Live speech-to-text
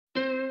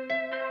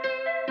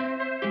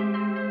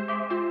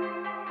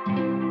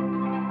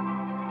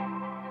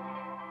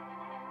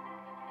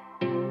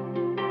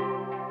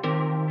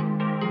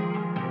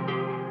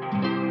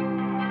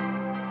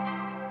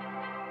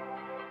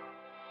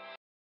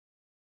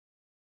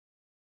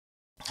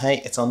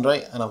Hey, it's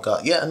Andre and I've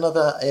got yet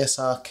another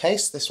ESR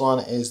case. This one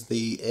is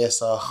the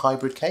ESR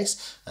Hybrid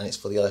Case and it's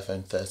for the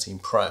iPhone 13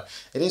 Pro.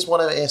 It is one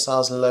of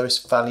ESR's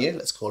lowest value,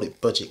 let's call it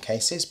budget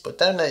cases, but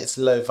don't let its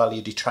low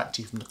value detract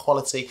you from the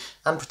quality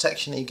and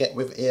protection that you get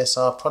with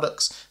ESR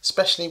products,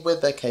 especially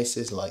with their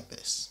cases like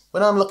this.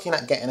 When I'm looking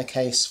at getting a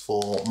case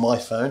for my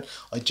phone,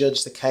 I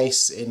judge the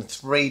case in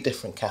 3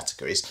 different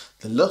categories: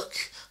 the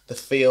look, the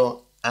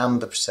feel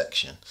and the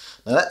protection.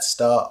 Now let's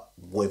start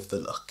with the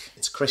look.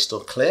 It's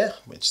crystal clear,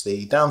 which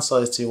the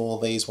downside to all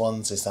these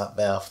ones is that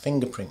they are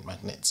fingerprint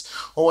magnets,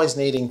 always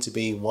needing to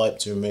be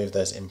wiped to remove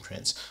those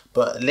imprints,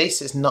 but at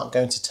least it's not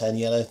going to turn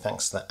yellow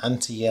thanks to the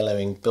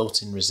anti-yellowing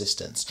built-in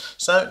resistance.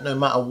 So no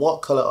matter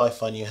what colour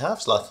iPhone you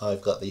have, like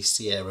I've got the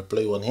Sierra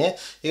blue one here,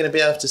 you're going to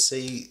be able to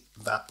see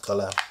that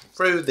colour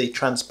through the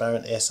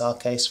transparent ESR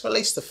case for at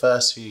least the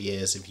first few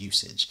years of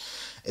usage.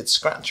 Its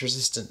scratch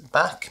resistant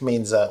back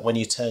means that when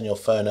you turn your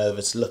phone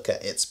over to look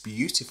at its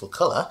beautiful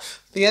colour,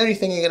 the only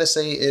thing you're going to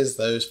see is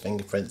those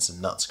fingerprints and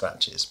not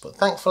scratches. But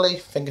thankfully,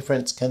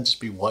 fingerprints can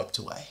just be wiped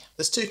away.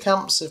 There's 2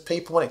 camps of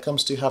people when it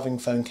comes to having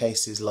phone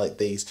cases like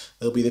these.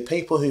 There'll be the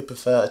people who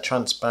prefer a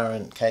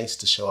transparent case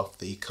to show off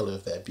the colour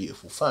of their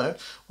beautiful phone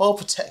while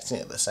protecting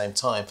it at the same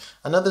time,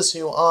 and others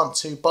who aren't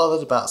too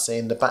bothered about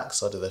seeing the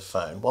backside of their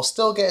phone while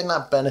still getting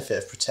that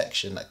benefit of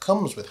protection that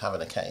comes with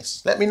having a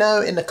case. Let me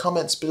know in the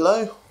comments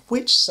below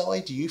which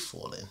side you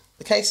fall in.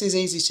 The case is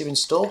easy to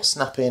install,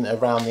 snapping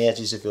around the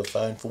edges of your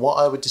phone for what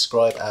I would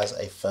describe as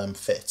a firm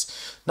fit.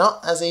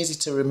 Not as easy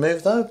to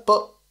remove though,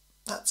 but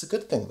that's a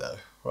good thing though,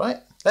 right?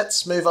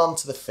 Let's move on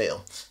to the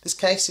feel. This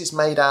case is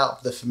made out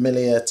of the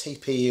familiar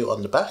TPU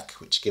on the back,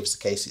 which gives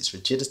the case its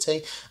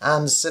rigidity,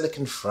 and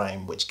silicone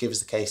frame, which gives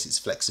the case its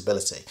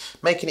flexibility,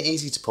 making it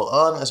easy to put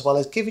on as well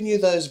as giving you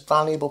those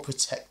valuable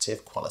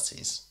protective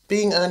qualities.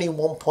 Being only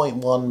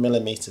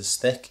 1.1mm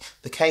thick,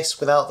 the case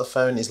without the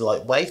phone is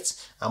lightweight,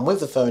 and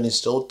with the phone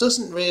installed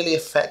doesn't really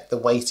affect the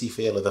weighty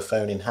feel of the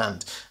phone in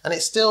hand, and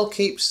it still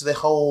keeps the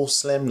whole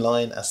slim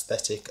line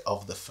aesthetic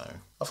of the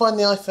phone. I find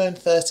the iPhone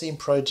 13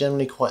 Pro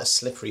generally quite a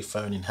slippery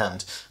phone in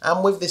hand,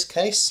 and with this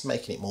case,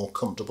 making it more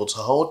comfortable to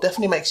hold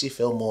definitely makes you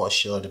feel more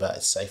assured about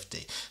its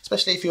safety,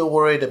 especially if you're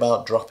worried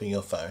about dropping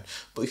your phone.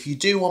 But if you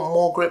do want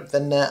more grip,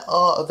 then there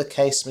are other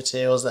case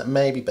materials that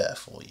may be better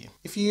for you.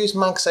 If you use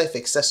MagSafe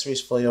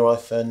accessories for your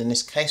iPhone, then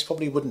this case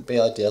probably wouldn't be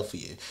ideal for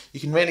you. You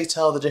can really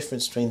tell the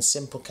difference between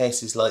simple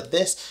cases like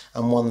this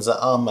and ones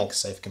that are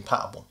MagSafe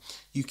compatible.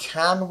 You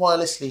can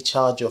wirelessly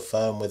charge your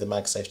phone with a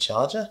MagSafe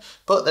charger,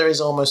 but there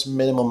is almost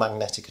minimal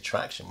magnetic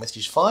attraction, which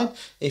is fine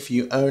if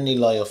you only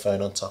lie your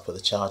phone on top of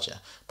the charger.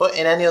 But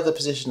in any other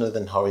position other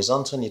than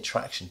horizontal, your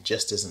traction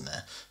just isn't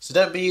there. So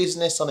don't be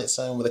using this on its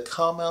own with a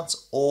car mount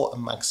or a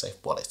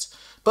MagSafe wallet.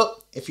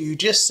 But if you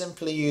just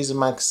simply use a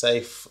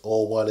MagSafe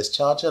or wireless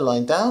charger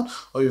lying down,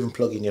 or even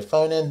plugging your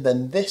phone in,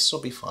 then this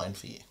will be fine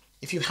for you.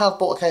 If you have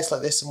bought a case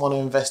like this and want to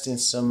invest in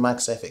some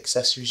MagSafe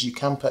accessories, you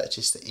can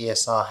purchase the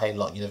ESR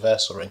Hybrid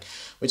Universal Ring,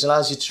 which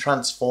allows you to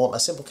transform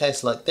a simple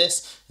case like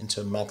this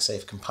into a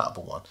MagSafe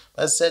compatible one.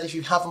 But as I said, if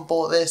you haven't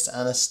bought this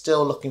and are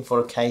still looking for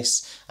a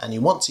case and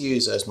you want to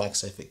use those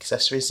MagSafe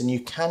accessories, then you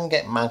can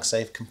get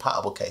MagSafe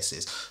compatible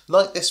cases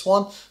like this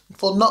one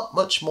for not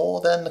much more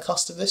than the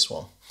cost of this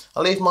one.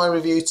 I'll leave my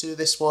review to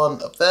this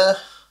one up there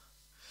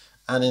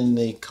and in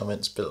the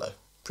comments below.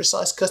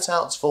 Precise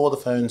cutouts for the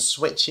phone's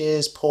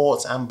switches,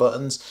 ports and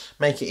buttons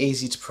make it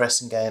easy to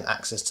press and gain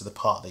access to the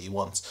part that you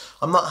want.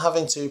 I'm not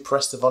having to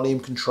press the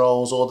volume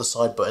controls or the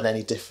side button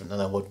any different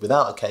than I would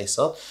without a case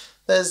on.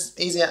 There's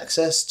easy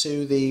access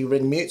to the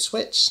ring mute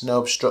switch, no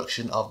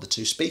obstruction of the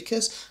 2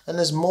 speakers, and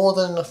there's more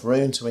than enough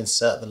room to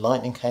insert the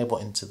lightning cable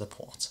into the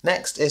port.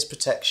 Next is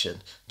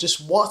protection. Just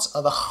what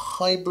are the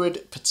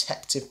hybrid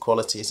protective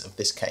qualities of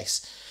this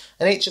case?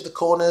 In each of the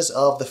corners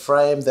of the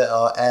frame there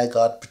are air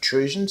guard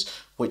protrusions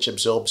which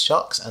absorb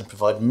shocks and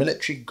provide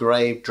military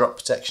grade drop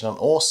protection on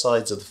all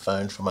sides of the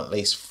phone from at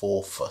least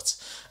 4 foot,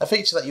 a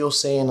feature that you'll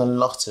see in a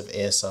lot of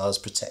ESR's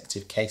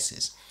protective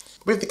cases.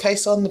 With the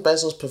case on, the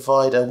bezels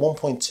provide a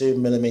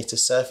 1.2mm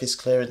surface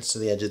clearance to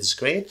the edge of the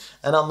screen,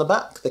 and on the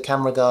back the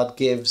camera guard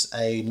gives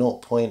a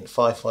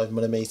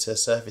 0.55mm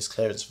surface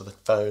clearance for the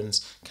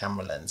phone's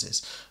camera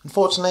lenses.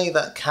 Unfortunately,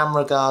 that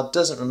camera guard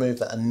doesn't remove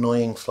that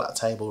annoying flat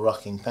table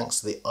rocking thanks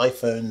to the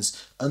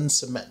iPhone's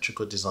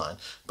unsymmetrical design,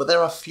 but there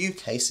are a few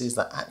cases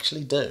that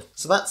actually do.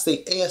 So that's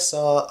the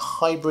ESR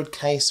Hybrid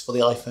Case for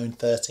the iPhone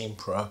 13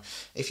 Pro.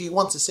 If you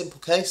want a simple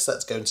case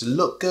that's going to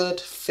look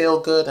good, feel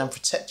good and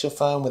protect your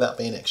phone without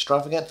being extravagant,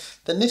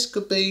 then this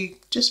could be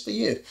just for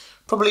you.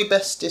 Probably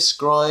best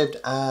described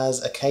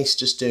as a case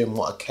just doing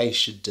what a case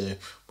should do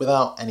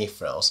without any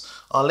frills.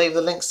 I'll leave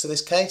the links to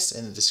this case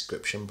in the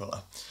description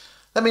below.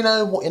 Let me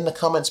know in the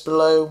comments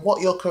below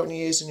what you're currently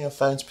using your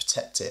phone to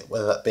protect it,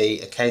 whether that be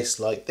a case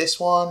like this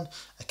one,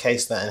 a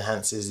case that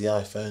enhances the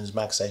iPhone's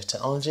MagSafe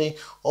technology,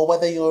 or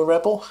whether you're a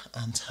rebel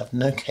and have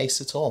no case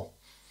at all.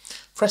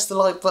 Press the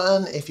like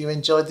button if you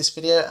enjoyed this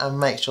video and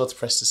make sure to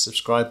press the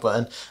subscribe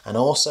button and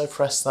also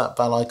press that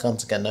bell icon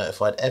to get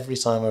notified every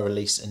time I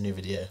release a new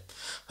video.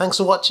 Thanks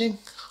for watching,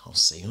 I'll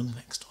see you on the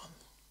next one.